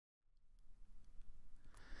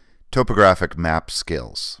Topographic map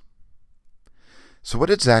skills. So what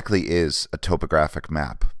exactly is a topographic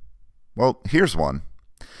map? Well, here's one.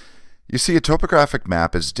 You see, a topographic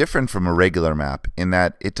map is different from a regular map in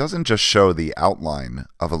that it doesn't just show the outline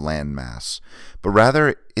of a landmass, but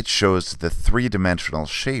rather it shows the three-dimensional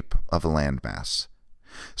shape of a landmass.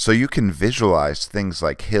 So you can visualize things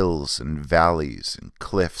like hills and valleys and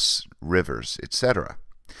cliffs, rivers, etc.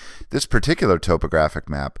 This particular topographic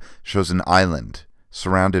map shows an island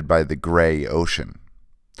surrounded by the gray ocean.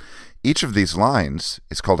 Each of these lines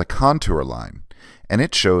is called a contour line, and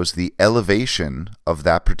it shows the elevation of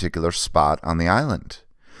that particular spot on the island.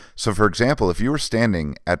 So for example, if you were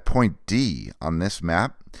standing at point D on this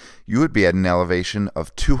map, you would be at an elevation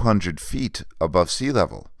of 200 feet above sea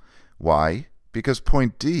level. Why? Because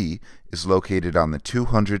point D is located on the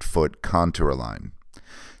 200-foot contour line.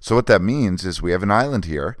 So what that means is we have an island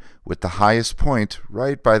here with the highest point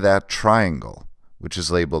right by that triangle, which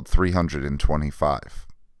is labeled 325.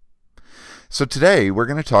 So today we're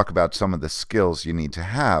going to talk about some of the skills you need to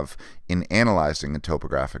have in analyzing a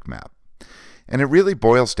topographic map. And it really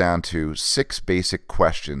boils down to 6 basic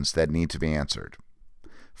questions that need to be answered.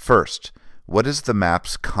 First, what is the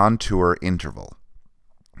map's contour interval?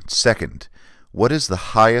 Second, what is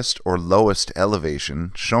the highest or lowest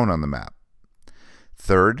elevation shown on the map?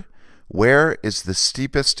 Third, where is the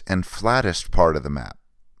steepest and flattest part of the map?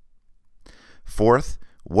 Fourth,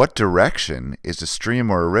 what direction is a stream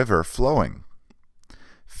or a river flowing?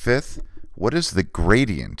 Fifth, what is the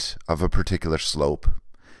gradient of a particular slope?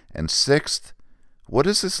 And sixth, what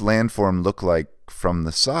does this landform look like from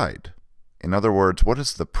the side? In other words, what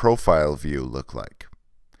does the profile view look like?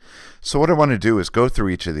 So what I want to do is go through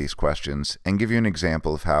each of these questions and give you an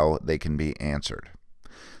example of how they can be answered.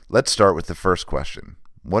 Let's start with the first question.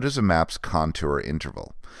 What is a map's contour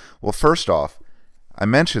interval? Well, first off, I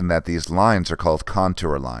mentioned that these lines are called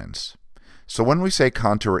contour lines. So when we say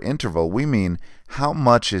contour interval, we mean how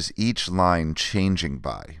much is each line changing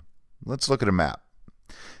by. Let's look at a map.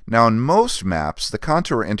 Now in most maps, the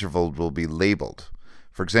contour interval will be labeled.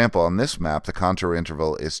 For example, on this map, the contour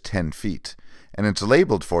interval is 10 feet, and it's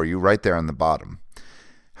labeled for you right there on the bottom.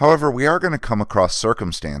 However, we are going to come across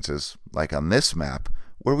circumstances, like on this map,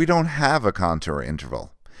 where we don't have a contour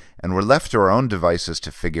interval, and we're left to our own devices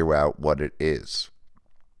to figure out what it is.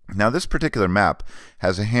 Now this particular map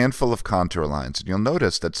has a handful of contour lines, and you'll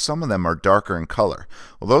notice that some of them are darker in color.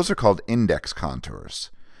 Well, those are called index contours.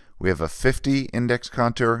 We have a 50 index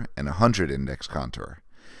contour and a 100 index contour.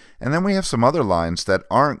 And then we have some other lines that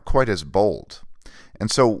aren't quite as bold.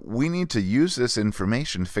 And so we need to use this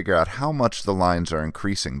information to figure out how much the lines are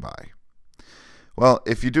increasing by. Well,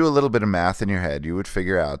 if you do a little bit of math in your head, you would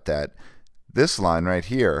figure out that this line right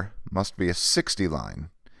here must be a 60 line,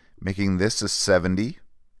 making this a 70,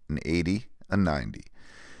 an 80, a 90.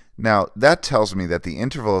 Now, that tells me that the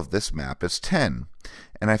interval of this map is 10,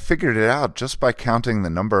 and I figured it out just by counting the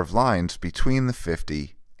number of lines between the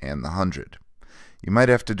 50 and the 100. You might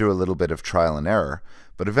have to do a little bit of trial and error,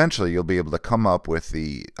 but eventually you'll be able to come up with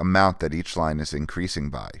the amount that each line is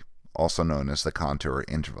increasing by, also known as the contour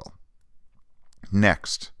interval.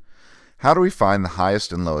 Next, how do we find the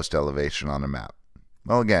highest and lowest elevation on a map?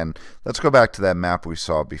 Well, again, let's go back to that map we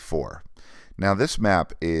saw before. Now this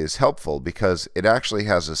map is helpful because it actually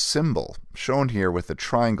has a symbol shown here with a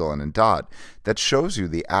triangle and a dot that shows you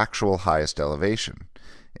the actual highest elevation,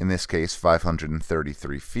 in this case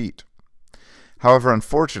 533 feet. However,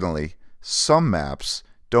 unfortunately, some maps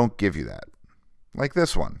don't give you that, like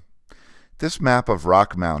this one. This map of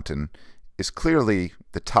Rock Mountain is clearly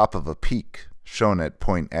the top of a peak shown at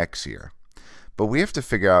point X here, but we have to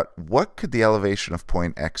figure out what could the elevation of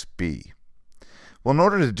point X be. Well, in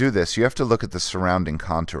order to do this, you have to look at the surrounding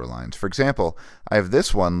contour lines. For example, I have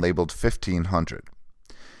this one labeled 1500.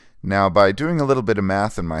 Now, by doing a little bit of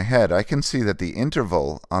math in my head, I can see that the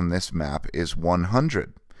interval on this map is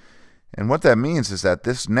 100. And what that means is that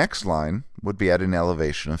this next line would be at an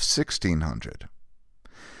elevation of 1600.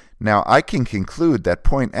 Now, I can conclude that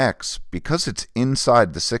point X, because it's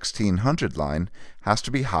inside the 1600 line, has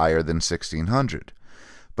to be higher than 1600.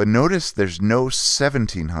 But notice there's no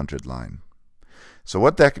 1700 line. So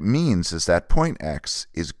what that means is that point X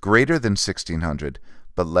is greater than 1600,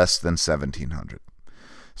 but less than 1700.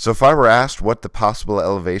 So if I were asked what the possible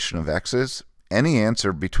elevation of X is, any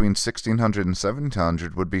answer between 1600 and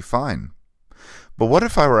 1700 would be fine. But what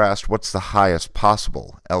if I were asked what's the highest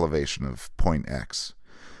possible elevation of point X?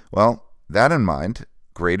 Well, that in mind,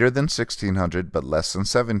 greater than 1600 but less than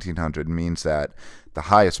 1700 means that the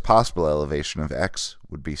highest possible elevation of X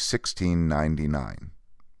would be 1699.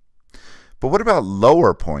 But what about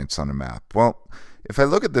lower points on a map? Well, if I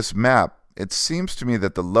look at this map, it seems to me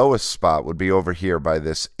that the lowest spot would be over here by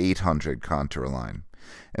this 800 contour line.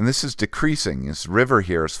 And this is decreasing. This river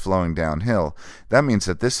here is flowing downhill. That means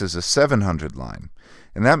that this is a 700 line.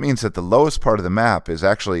 And that means that the lowest part of the map is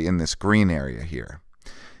actually in this green area here.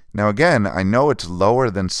 Now again, I know it's lower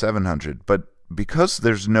than 700, but because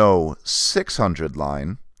there's no 600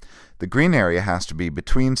 line, the green area has to be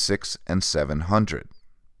between 6 and 700.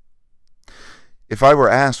 If I were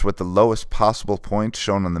asked what the lowest possible point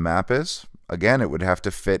shown on the map is, again, it would have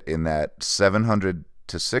to fit in that 700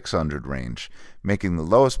 to 600 range, making the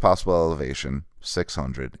lowest possible elevation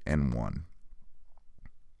 601.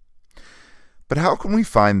 But how can we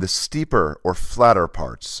find the steeper or flatter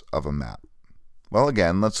parts of a map? Well,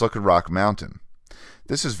 again, let's look at Rock Mountain.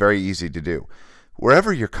 This is very easy to do.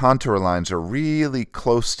 Wherever your contour lines are really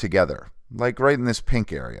close together, like right in this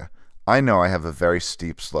pink area, I know I have a very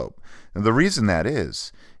steep slope. And the reason that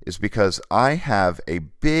is because I have a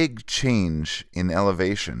big change in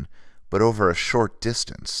elevation, but over a short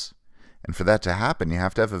distance. And for that to happen, you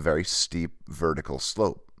have to have a very steep vertical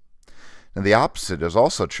slope. Now the opposite is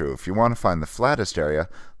also true. If you want to find the flattest area,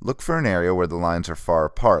 look for an area where the lines are far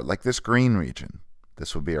apart, like this green region.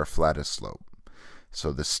 This will be our flattest slope.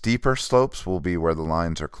 So the steeper slopes will be where the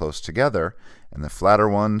lines are close together, and the flatter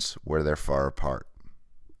ones where they're far apart.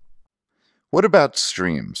 What about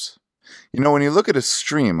streams? You know, when you look at a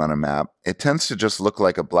stream on a map, it tends to just look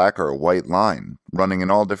like a black or a white line running in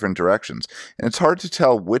all different directions, and it's hard to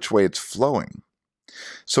tell which way it's flowing.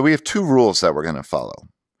 So we have two rules that we're going to follow.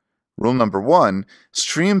 Rule number one,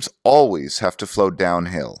 streams always have to flow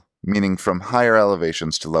downhill, meaning from higher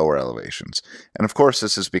elevations to lower elevations. And of course,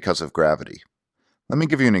 this is because of gravity. Let me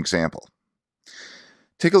give you an example.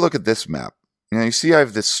 Take a look at this map. You see I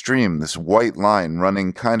have this stream, this white line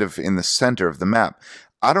running kind of in the center of the map.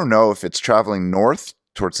 I don't know if it's traveling north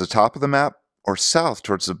towards the top of the map or south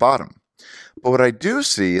towards the bottom. But what I do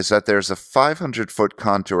see is that there's a 500-foot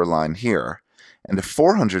contour line here and a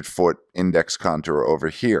 400-foot index contour over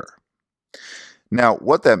here. Now,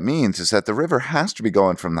 what that means is that the river has to be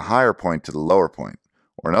going from the higher point to the lower point,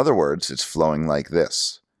 or in other words, it's flowing like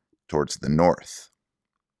this, towards the north.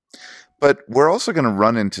 But we're also going to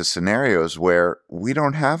run into scenarios where we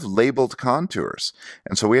don't have labeled contours,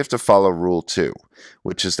 and so we have to follow Rule 2,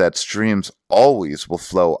 which is that streams always will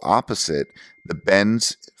flow opposite the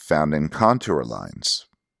bends found in contour lines.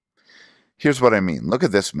 Here's what I mean. Look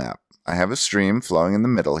at this map. I have a stream flowing in the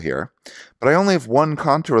middle here, but I only have one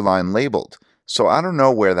contour line labeled, so I don't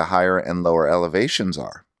know where the higher and lower elevations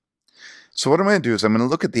are. So what I'm going to do is I'm going to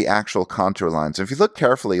look at the actual contour lines. If you look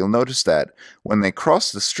carefully, you'll notice that when they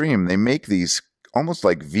cross the stream, they make these almost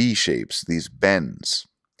like V shapes, these bends.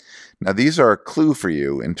 Now these are a clue for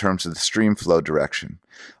you in terms of the stream flow direction.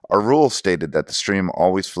 Our rule stated that the stream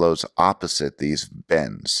always flows opposite these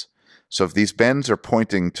bends. So if these bends are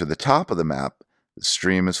pointing to the top of the map, the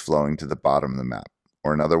stream is flowing to the bottom of the map.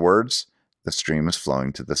 Or in other words, the stream is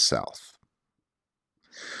flowing to the south.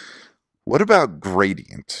 What about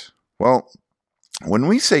gradient? Well, when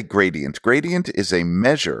we say gradient, gradient is a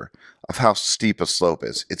measure of how steep a slope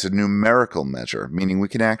is. It's a numerical measure, meaning we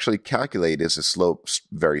can actually calculate, is a slope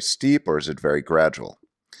very steep or is it very gradual?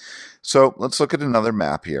 So let's look at another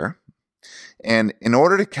map here. And in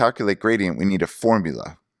order to calculate gradient, we need a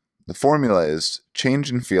formula. The formula is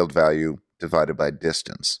change in field value divided by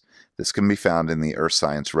distance. This can be found in the Earth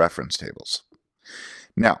Science reference tables.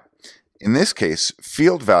 Now, in this case,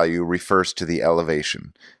 field value refers to the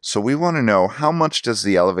elevation. So we want to know how much does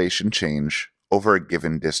the elevation change over a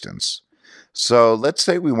given distance. So let's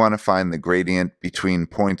say we want to find the gradient between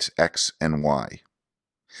points x and y.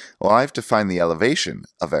 Well, I have to find the elevation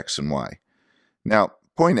of x and y. Now,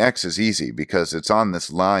 point x is easy because it's on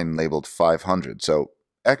this line labeled 500. So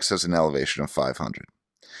x has an elevation of 500.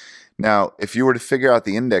 Now, if you were to figure out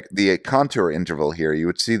the contour interval here, you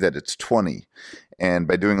would see that it's 20. And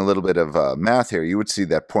by doing a little bit of math here, you would see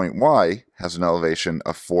that point y has an elevation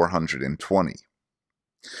of 420.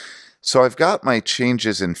 So I've got my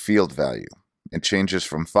changes in field value. It changes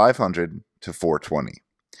from 500 to 420.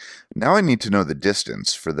 Now I need to know the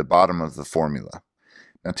distance for the bottom of the formula.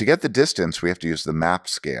 Now to get the distance, we have to use the map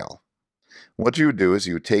scale. What you would do is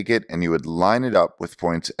you would take it and you would line it up with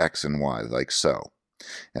points x and y, like so.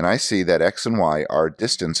 And I see that x and y are a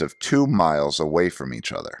distance of 2 miles away from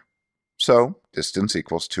each other. So, distance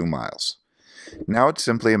equals 2 miles. Now it's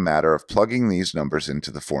simply a matter of plugging these numbers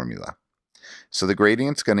into the formula. So the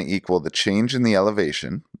gradient's going to equal the change in the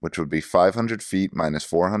elevation, which would be 500 feet minus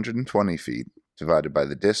 420 feet, divided by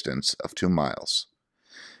the distance of 2 miles.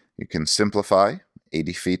 You can simplify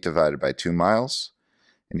 80 feet divided by 2 miles,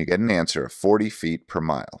 and you get an answer of 40 feet per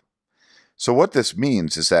mile. So what this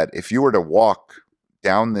means is that if you were to walk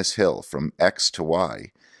down this hill from X to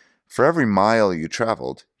Y, for every mile you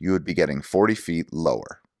traveled, you would be getting 40 feet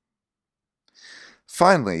lower.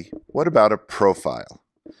 Finally, what about a profile?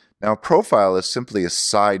 Now, a profile is simply a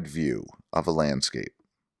side view of a landscape,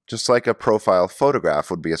 just like a profile photograph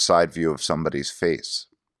would be a side view of somebody's face.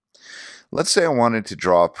 Let's say I wanted to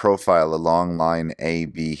draw a profile along line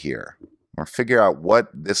AB here, or figure out what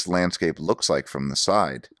this landscape looks like from the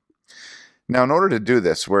side. Now, in order to do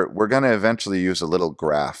this, we're going to eventually use a little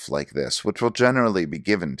graph like this, which will generally be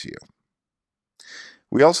given to you.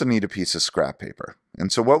 We also need a piece of scrap paper.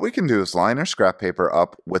 And so what we can do is line our scrap paper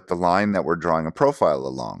up with the line that we're drawing a profile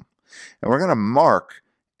along. And we're going to mark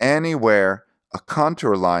anywhere a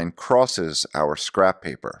contour line crosses our scrap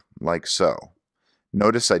paper, like so.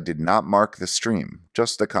 Notice I did not mark the stream,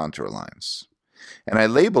 just the contour lines. And I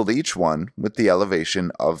labeled each one with the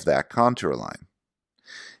elevation of that contour line.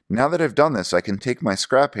 Now that I've done this, I can take my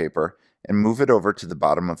scrap paper and move it over to the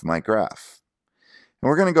bottom of my graph. And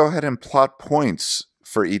we're going to go ahead and plot points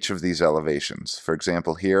for each of these elevations. For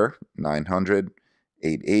example, here, 900,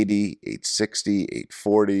 880, 860,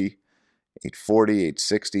 840, 840,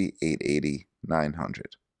 860, 880, 900.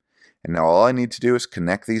 And now all I need to do is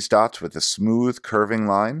connect these dots with a smooth curving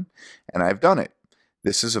line, and I've done it.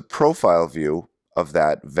 This is a profile view of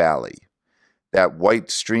that valley. That white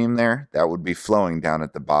stream there, that would be flowing down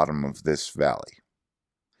at the bottom of this valley.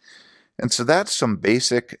 And so that's some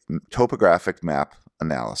basic topographic map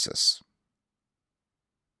analysis.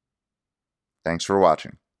 Thanks for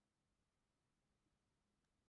watching.